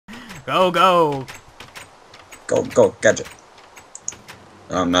Go, go. Go, gadget.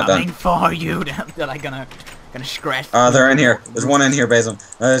 Oh, I'm not Coming done. for you. They're like gonna scratch. They're in here. There's one in here, Basom.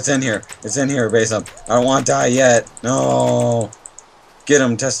 It's in here. It's in here, Basom. I don't want to die yet. No. Get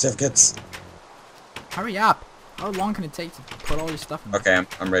them, test certificates. Hurry up. How long can it take to put all your stuff in? Okay,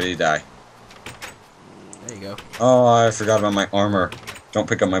 I'm ready to die. There you go. Oh, I forgot about my armor. Don't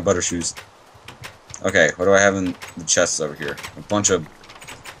pick up my butter shoes. Okay, what do I have in the chests over here? A bunch of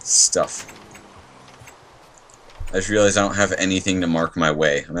stuff. I just realized I don't have anything to mark my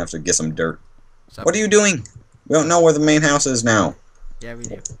way. I'm gonna have to get some dirt. What are you doing? We don't know where the main house is now. Yeah, we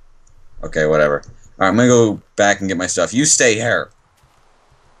do. Okay, whatever. Alright, I'm gonna go back and get my stuff. You stay here.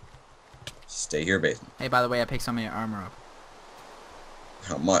 Stay here, Basom. Hey, by the way, I picked some of your armor up.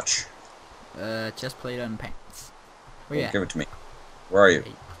 How much? Chest plate and pants. Where you at? Give it to me. Where are you?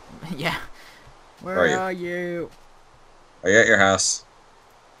 Yeah. Where are you? Are you at your house?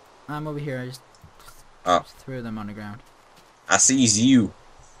 I'm over here. I just Oh. threw them on the ground. I sees you.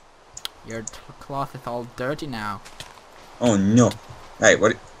 Your cloth is all dirty now. Oh no. Hey,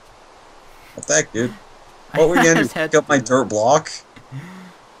 what the heck, dude? What were you gonna do? Pick up my dirt block?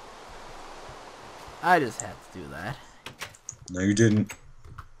 I just had to do that. No, you didn't.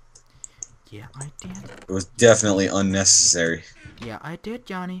 Yeah, I did. It was definitely unnecessary. Yeah, I did,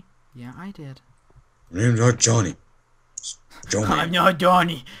 Johnny. Yeah, I did. My name's not Johnny. It's Joeman. I'm not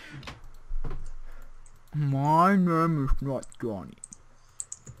Johnny. My name is not Johnny.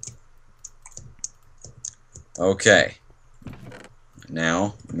 Okay.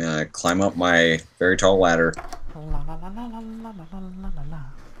 Now, I'm gonna climb up my very tall ladder. And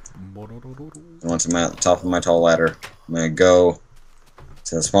once I'm at the top of my tall ladder, I'm gonna go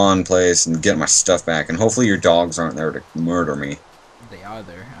to the spawn place and get my stuff back. And hopefully your dogs aren't there to murder me. They are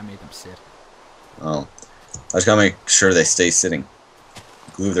there. I made them sit. Oh. I just gotta make sure they stay sitting.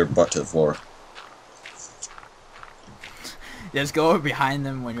 Glue their butt to the floor. Just go over behind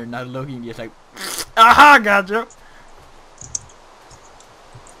them when you're not looking. Just like, aha, gotcha.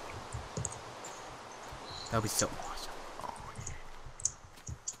 That'll be so awesome. Oh, yeah.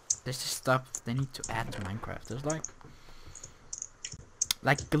 There's just stuff they need to add to Minecraft. There's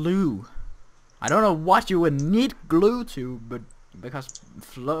like glue. I don't know what you would need glue to, but because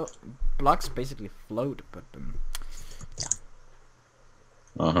blocks basically float. But yeah.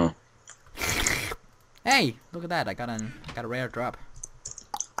 Uh-huh. Hey, look at that! I got a rare drop.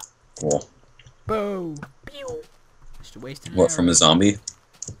 Cool. Boom! Pew! Just wasting. What, from a zombie?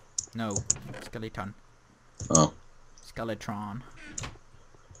 No, skeleton. Oh. Skeletron.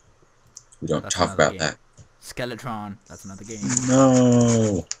 We don't That's talk another about game. that. Skeletron. That's another game.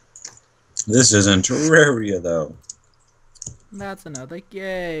 No. This isn't Terraria, though. That's another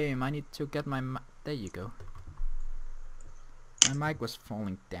game. I need to get my there you go. My mic was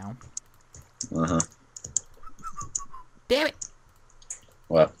falling down. Uh-huh. Damn it!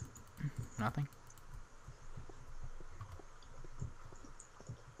 What? Nothing.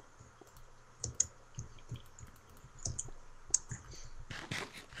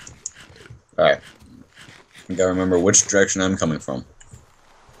 Alright. I gotta remember which direction I'm coming from.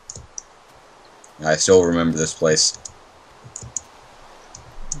 I still remember this place.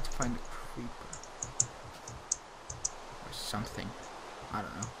 I need to find a creeper. Or something. I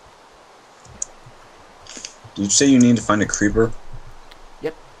don't know. Did you say you need to find a creeper?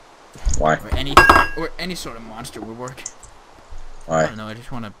 Yep. Why? Or any sort of monster would work. I Why? don't know, I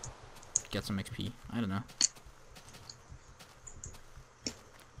just wanna get some XP. I don't know.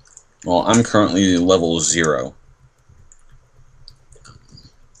 Well, I'm currently level 0.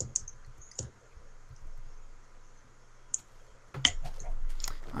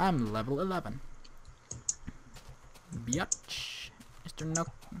 I'm level 11. Biatch.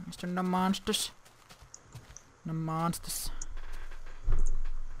 Mr. No Monsters. No Monsters.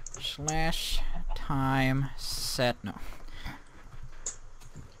 Slash time set. No.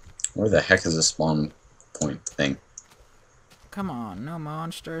 Where the heck is the spawn point thing? Come on, no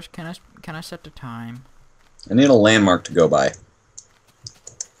monsters. Can I set the time? I need a landmark to go by.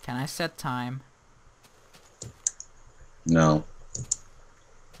 Can I set time? No.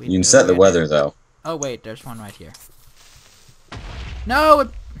 We You can set the already- weather, though. Oh wait, there's one right here. No!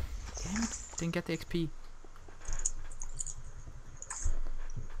 Damn it, didn't get the XP.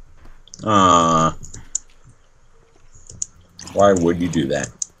 Why would you do that?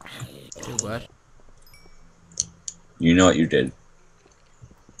 Do what? You know what you did.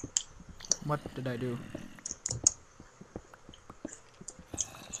 What did I do?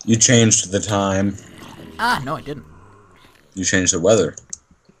 You changed the time. Ah, no I didn't. You changed the weather.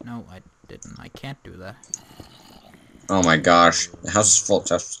 No, I didn't. I can't do that. Oh my gosh. The house is full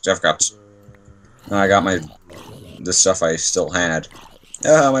of Jeff guts. Oh, I got the stuff I still had.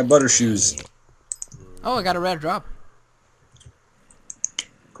 Ah, my butter shoes. Oh, I got a red drop.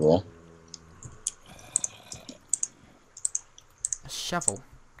 Cool. A shovel.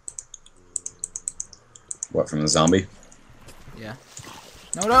 What, from the zombie? Yeah.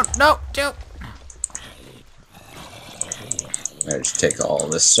 No, Joe. Alright, just take all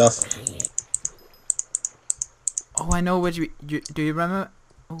this stuff. Oh, I know what do you remember?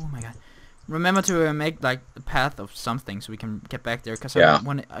 Oh my god. Remember to make like the path of something so we can get back there, cause Yeah. I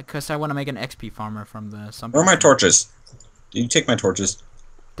want to make an XP farmer from the zombie. Where are my torches? Did you take my torches?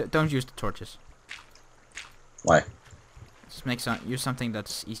 Don't use the torches. Why? Just use something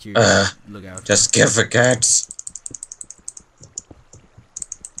that's easier to look out. Just give a cats.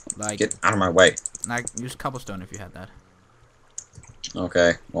 Like Get out of my way. Like use cobblestone if you had that.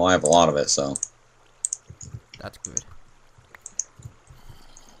 Okay. Well, I have a lot of it, so. That's good.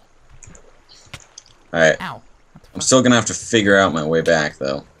 Alright. Ow. I'm still gonna have to figure out my way back,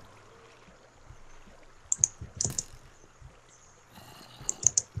 though.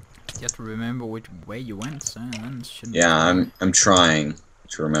 You have to remember which way you went, so then shouldn't. Yeah, I'm trying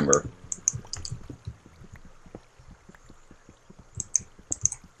to remember.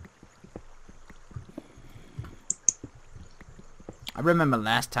 I remember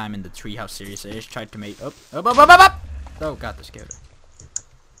last time in the Treehouse series, I just tried to make up. Oh god, that scared her.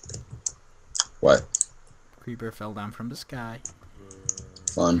 What? Creeper fell down from the sky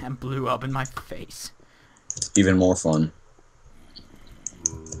Fun. and blew up in my face. Even more fun.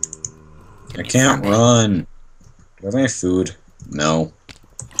 I can't run. Do I have any food? No.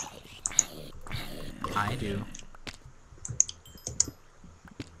 I do.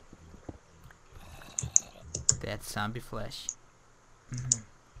 That's zombie flesh.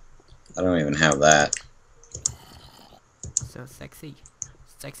 I don't even have that. So sexy.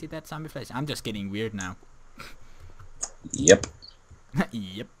 Sexy, that zombie flesh. I'm just getting weird now. Yep.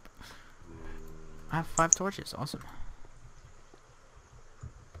 Yep. I have 5 torches. Awesome.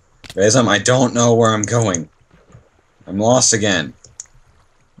 Basom, I don't know where I'm going. I'm lost again.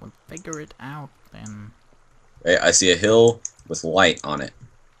 We'll figure it out then. Wait, I see a hill with light on it.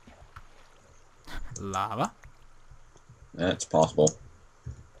 Lava? That's possible.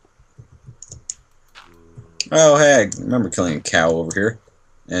 Oh, hey, I remember killing a cow over here.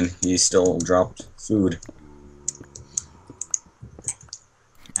 And he still dropped food.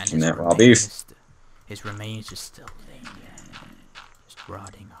 And Isn't that raw beef? His remains is still laying there. Just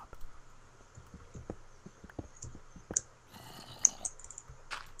rotting up.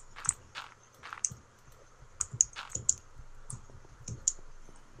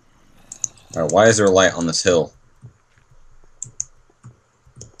 Alright, why is there a light on this hill?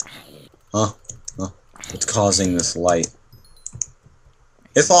 Huh? Huh? What's causing this light?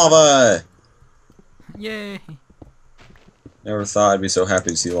 It's lava! Yay! Never thought I'd be so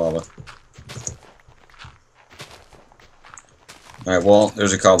happy to see lava. Alright, well,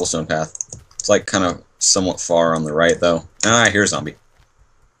 there's a cobblestone path. It's like kind of somewhat far on the right, though. Ah, here's a zombie.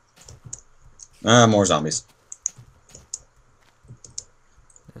 Ah, more zombies.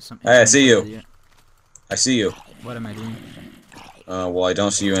 Hey, I see you. I see you. What am I doing? Well, I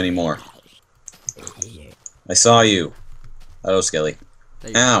don't see you anymore. I saw you. Hello, Skelly.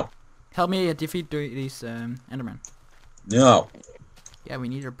 Ow! Help me defeat these Endermen. No. Yeah, we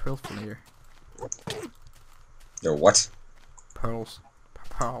need a pearl for later. They're what? Pearls.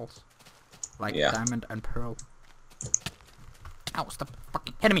 Pearls. Like diamond and pearl. Ow, stop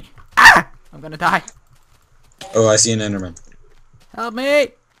fucking hitting me! Ah! I'm gonna die. Oh, I see an Enderman. Help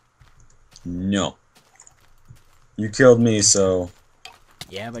me! No. You killed me, so...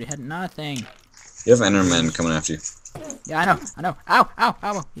 Yeah, but he had nothing. You have Enderman coming after you. Yeah, I know. Ow, ow,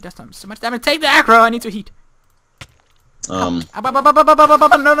 ow. He does so much damage. Take the aggro, I need to heat. Ow, No.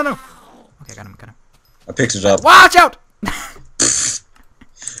 Okay, got him. I picked it up. Watch out!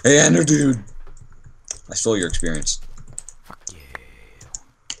 Hey, Ender dude. I stole your experience. Fuck you.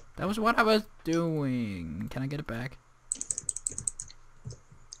 That was what I was doing. Can I get it back?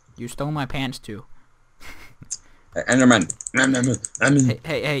 You stole my pants too. Hey, Enderman.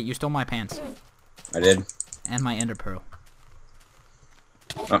 Hey, you stole my pants. I did. And my ender pearl.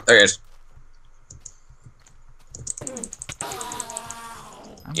 Oh, there he is.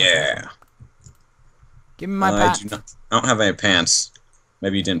 Yeah. Give me my pants. I don't have any pants.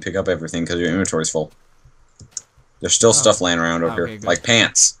 Maybe you didn't pick up everything because your inventory's full. There's still stuff laying around over here. Like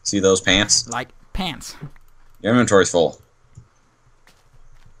pants. See those pants? Like pants. Your inventory's full.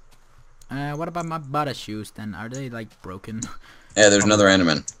 What about my butter shoes then? Are they like broken? Yeah, there's another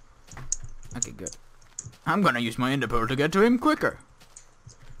Enderman. Okay, good. I'm gonna use my ender pearl to get to him quicker.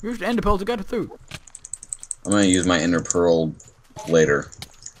 Use the ender pearl to get through. I'm gonna use my ender pearl later.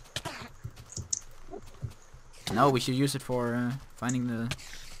 No, we should use it for finding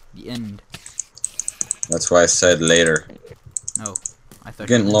the end. That's why I said later. No, I thought.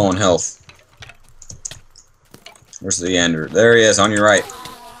 Getting low on health. Where's the ender? There he is, on your right.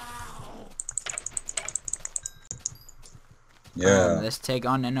 Yeah. Let's take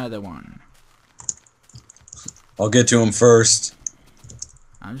on another one. I'll get to him first.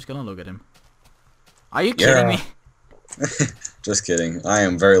 I'm just gonna look at him. Are you kidding me? Just kidding. I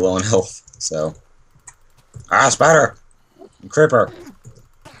am very low on health, so. Ah, spider! Creeper!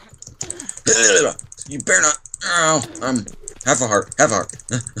 You better not. Oh, I'm half a heart. Half a heart.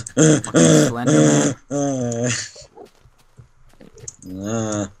 Slender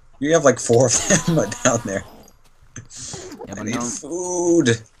man. You have like 4 of them down there. Yeah, I need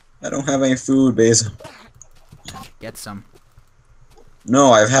food. I don't have any food, Basom. Get some.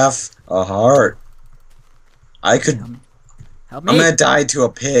 No, I have half a heart. I could. Help me. I'm gonna die to a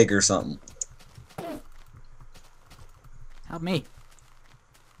pig or something. Help me.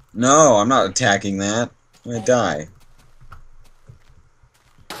 No, I'm not attacking that. I'm gonna die.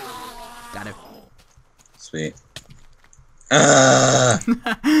 Got it. Sweet. I'm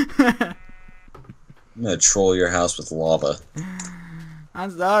gonna troll your house with lava.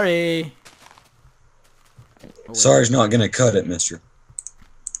 I'm sorry. Oh, Sorry's not gonna cut it, mister.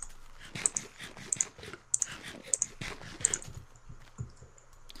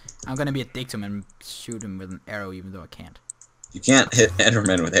 I'm gonna be a dick to him and shoot him with an arrow even though I can't. You can't hit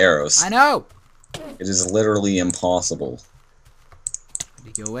Endermen with arrows. I know! It is literally impossible.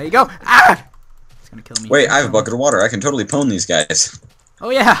 Where'd he go? Where'd he go? Ah! It's gonna kill me. Wait, I have a bucket of water. I can totally pwn these guys. Oh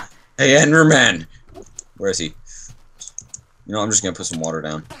yeah! Hey, Enderman! Where is he? You know, I'm just gonna put some water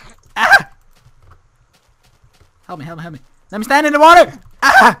down. Ah! Help me, help me, help me. Let me stand in the water!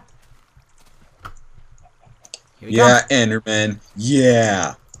 Ah! Here we Yeah, go. Enderman.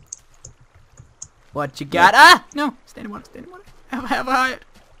 Yeah! What you got? Ah! No! Stand in water, stand in water. Have a heart.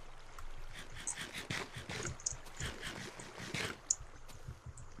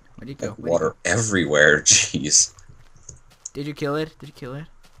 Where'd you go? Like water everywhere, jeez. Did you kill it? Did you kill it?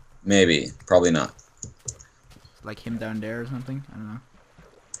 Maybe. Probably not. Like him down there or something? I don't know.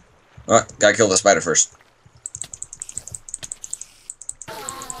 Alright, gotta kill the spider first.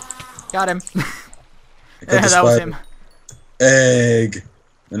 Got him. I killed the that was spider. him. Egg!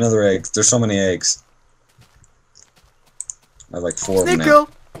 Another egg. There's so many eggs. I have like 4 of them now.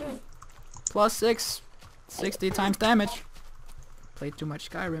 Plus 6. 60 times damage. Played too much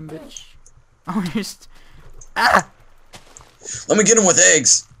Skyrim, bitch. Oh, just... Ah! Let me get him with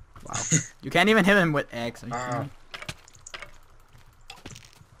eggs! Wow. You can't even hit him with eggs. Ow.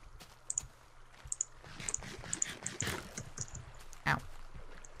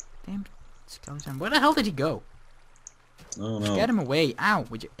 Damn skeleton. Where the hell did he go? Oh Just no. get him away. Ow,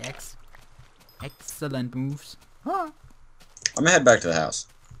 with your eggs. Excellent moves. Ah. I'm gonna head back to the house.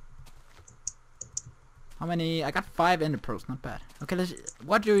 How many? I got 5 ender pearls. Not bad. Okay, let's.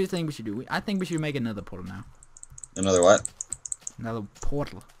 What do you think we should do? I think we should make another portal now. Another what? Another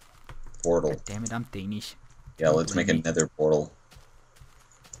portal. Portal. God damn it, I'm Danish. Yeah, Don't let's blame make me. another portal.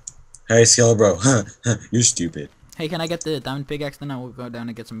 Hey, Skelebro. You're stupid. Hey, can I get the diamond pickaxe? Then I will go down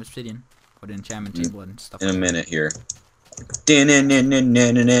and get some obsidian for the enchantment table and stuff. In a like minute here.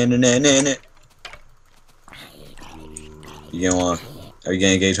 You gonna want? Are you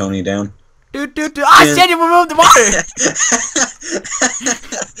gonna get Tony down? Dude. Ah, shit! You removed the water.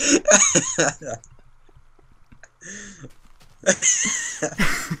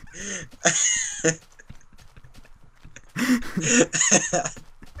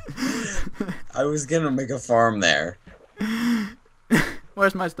 I was gonna make a farm there.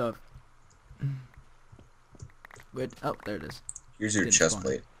 Where's my stuff? Wait. Oh, there it is. Here's your Didn't chest spawn.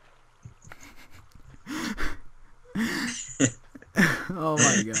 plate. Oh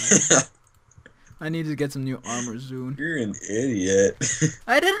my god. I need to get some new armor soon. You're an idiot.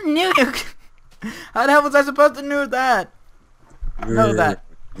 I didn't know. How the hell was I supposed to know that? Know that.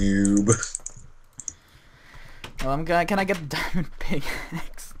 Noob. Well, I'm gonna. Can I get the diamond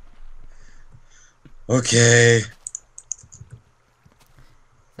pickaxe? Okay.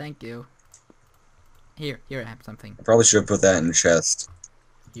 Thank you. Here I have something. I probably should have put that in the chest.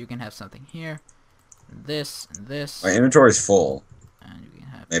 You can have something here. This and this. My inventory's full. And you can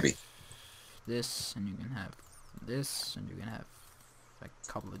have Maybe. this, and you can have this, and you can have a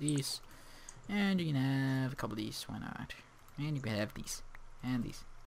couple of these, and you can have a couple of these. Why not? And you can have these, and these.